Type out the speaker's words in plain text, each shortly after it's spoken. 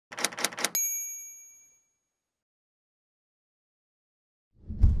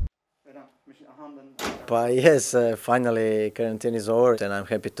But yes, finally quarantine is over and I'm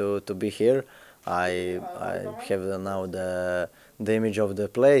happy to be here. I have now the image of the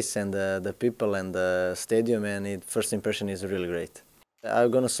place and the people and the stadium, and first impression is really great.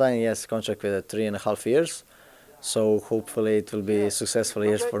 I'm gonna sign, yes, contract with 3.5 years, so hopefully it will be successful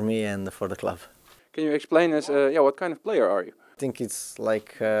years for me and for the club. Can you explain us, what kind of player are you? I think it's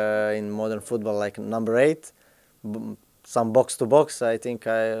like in modern football, like number 8, some box to box. I think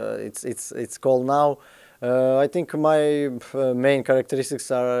it's called now. I think my main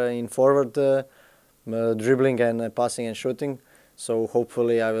characteristics are in forward, dribbling and passing and shooting. So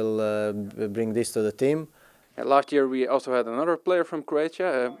hopefully I will bring this to the team. Last year we also had another player from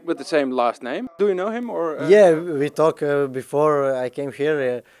Croatia with the same last name. Do you know him or? Yeah, we talked before I came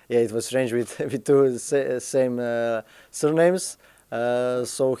here. Yeah, it was strange with two same surnames.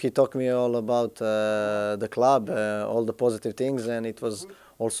 So he talked me all about the club, all the positive things, and it was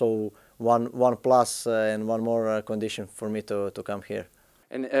also one plus and one more condition for me to come here.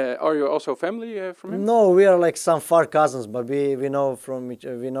 And are you also family from him? No, we are like some far cousins, but we know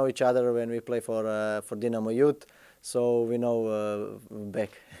we know each other when we play for Dinamo Youth, so we know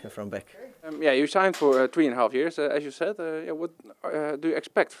from back. Yeah, you signed for 3.5 years, as you said. Yeah, what do you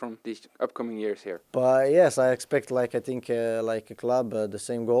expect from these upcoming years here? But yes, I expect, like a club, the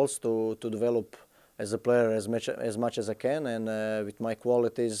same goals to develop as a player as much as I can, and with my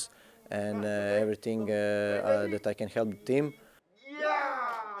qualities and everything that I can help the team.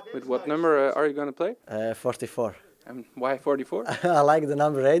 With what number are you going to play? 44. And why 44? I like the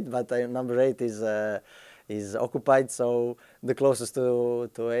number 8, but number 8 is occupied, so the closest to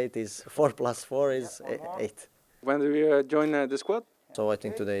 8 is 4 plus 4 is 8. When do you join the squad? So I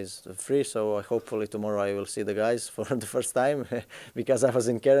think today is free, so hopefully tomorrow I will see the guys for the first time because I was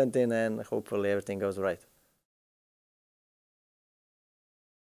in quarantine, and hopefully everything goes right.